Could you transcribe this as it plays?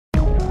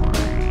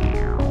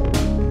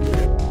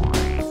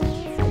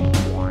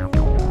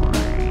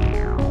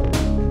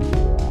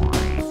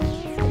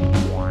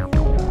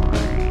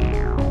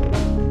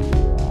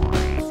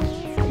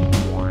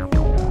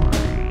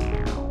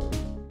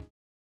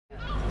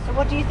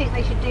What do you think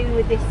they should do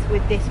with this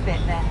bit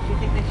then? Do you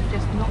think they should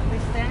just knock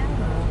this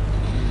down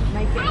or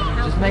make it a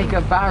house? Just make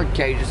a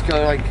barricade, just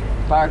go like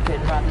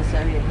barricade around this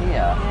area here.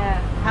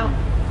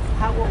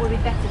 Yeah. What would be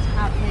better to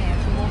have here?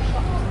 Some more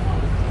shops?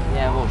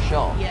 Yeah, more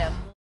shops. Yeah.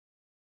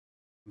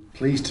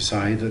 Pleased to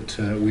say that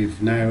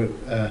we've now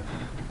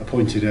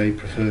appointed a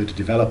preferred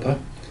developer,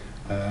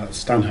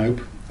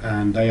 Stanhope,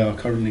 and they are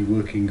currently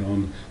working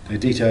on their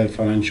detailed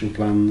financial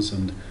plans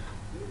and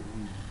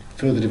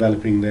further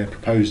developing their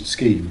proposed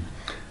scheme.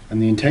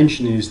 And the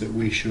intention is that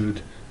we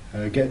should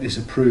get this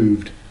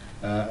approved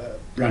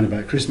round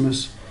about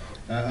Christmas,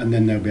 and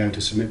then they'll be able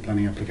to submit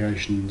planning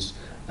applications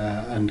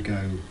and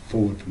go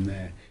forward from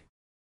there.